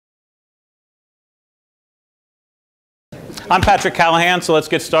I'm Patrick Callahan, so let's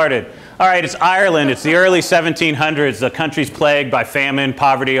get started. All right, it's Ireland. It's the early 1700s. The country's plagued by famine,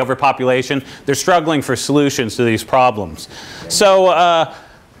 poverty, overpopulation. They're struggling for solutions to these problems. So a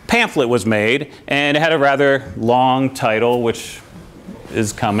pamphlet was made, and it had a rather long title, which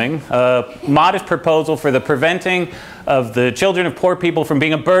is coming. A modest proposal for the preventing of the children of poor people from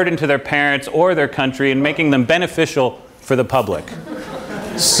being a burden to their parents or their country and making them beneficial for the public.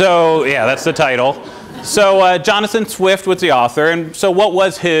 So, yeah, that's the title. So Jonathan Swift was the author, and so what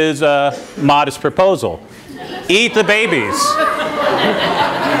was his modest proposal? Eat the babies.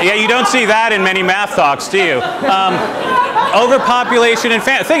 Yeah, you don't see that in many math talks, do you? Overpopulation and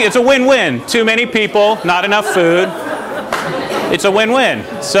famine. It's a win-win. Too many people, not enough food. It's a win-win.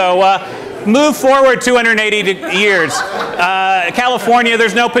 So move forward 280 years. California,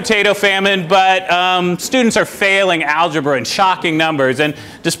 there's no potato famine, but students are failing algebra in shocking numbers. And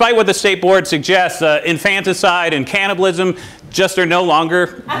despite what the state board suggests, infanticide and cannibalism just are no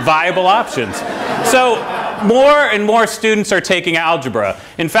longer viable options. So more and more students are taking algebra.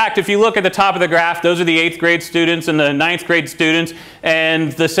 In fact, if you look at the top of the graph, those are the 8th grade students and the 9th grade students,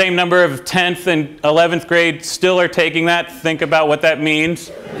 and the same number of 10th and 11th grade still are taking that. Think about what that means.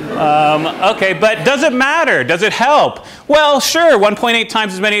 Okay, but does it matter? Does it help? Well, sure, 1.8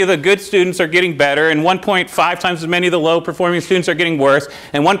 times as many of the good students are getting better, and 1.5 times as many of the low-performing students are getting worse,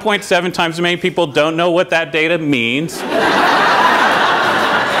 and 1.7 times as many people don't know what that data means.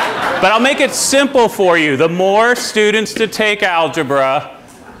 But I'll make it simple for you. The more students that take algebra,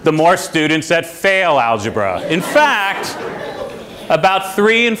 the more students that fail algebra. In fact, about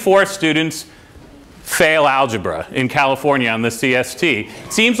 3 in 4 students fail algebra in California on the CST.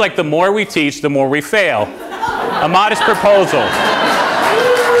 It seems like the more we teach, the more we fail. A modest proposal.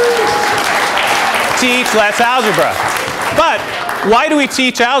 Teach less algebra. But why do we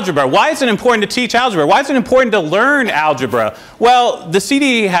teach algebra? Why is it important to teach algebra? Why is it important to learn algebra? Well, the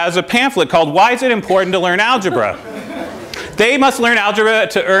CDE has a pamphlet called Why is it important to learn algebra? They must learn algebra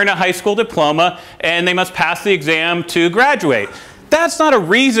to earn a high school diploma, and they must pass the exam to graduate. That's not a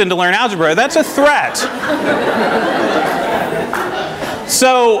reason to learn algebra. That's a threat.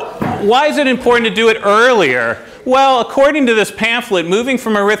 So why is it important to do it earlier? Well, according to this pamphlet, moving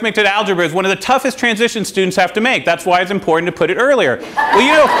from arithmetic to algebra is one of the toughest transitions students have to make. That's why it's important to put it earlier. Well,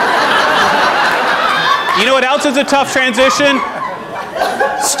 you know what else is a tough transition?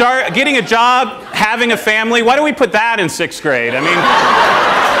 Start getting a job, having a family. Why don't we put that in 6th grade? I mean,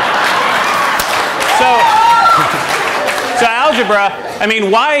 so algebra, I mean,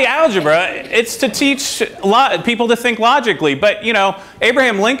 why algebra? It's to teach people to think logically. But, you know,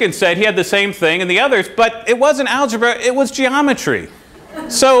 Abraham Lincoln said he had the same thing and the others, but it wasn't algebra, it was geometry.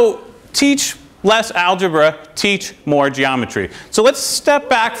 So teach less algebra, teach more geometry. So let's step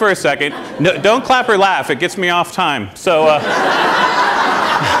back for a second. No, don't clap or laugh, it gets me off time. So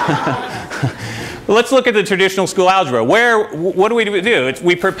let's look at the traditional school algebra. What do?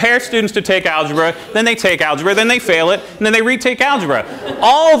 We prepare students to take algebra, then they take algebra, then they fail it, and then they retake algebra.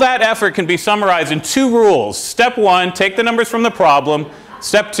 All that effort can be summarized in 2 rules. Step 1, take the numbers from the problem.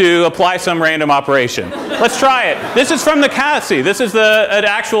 Step 2, apply some random operation. Let's try it. This is from the Cassie. This is an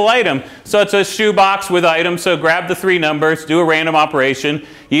actual item. So it's a shoebox with items. So grab the 3 numbers, do a random operation,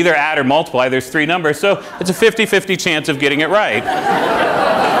 either add or multiply. There's 3 numbers. So it's a 50-50 chance of getting it right.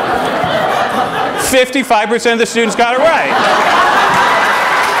 55% of the students got it right.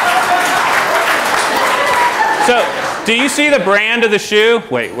 So, do you see the brand of the shoe?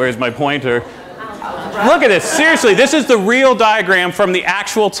 Wait, where's my pointer? Look at this. Seriously, this is the real diagram from the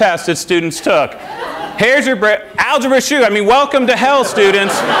actual test that students took. Here's your algebra shoe. I mean, welcome to hell,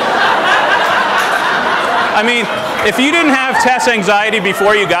 students. I mean, if you didn't have test anxiety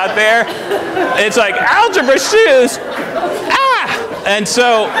before you got there, it's like, algebra shoes? And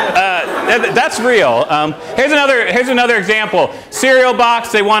so that's real. Here's another example. Cereal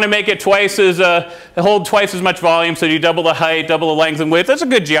box, they want to make it hold twice as much volume, so you double the height, double the length and width. That's a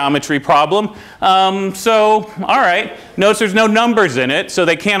good geometry problem. So, all right. Notice there's no numbers in it, so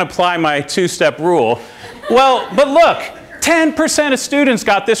they can't apply my 2-step rule. Well, but look, 10% of students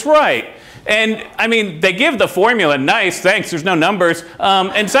got this right. And, I mean, they give the formula, nice, thanks, there's no numbers.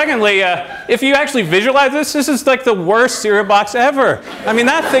 And secondly, if you actually visualize this, this is like the worst cereal box ever. I mean,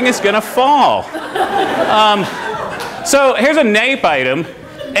 that thing is going to fall. So here's a NAEP item,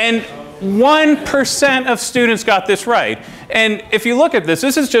 and 1% of students got this right. And if you look at this,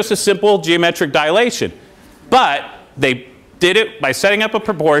 this is just a simple geometric dilation. But they did it by setting up a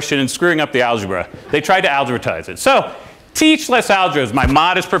proportion and screwing up the algebra. They tried to algebraize it. So teach less algebra is my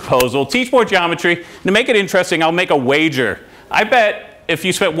modest proposal. Teach more geometry. To make it interesting, I'll make a wager. I bet if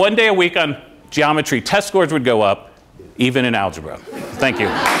you spent 1 day a week on geometry, test scores would go up, even in algebra. Thank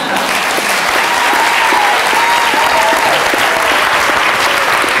you.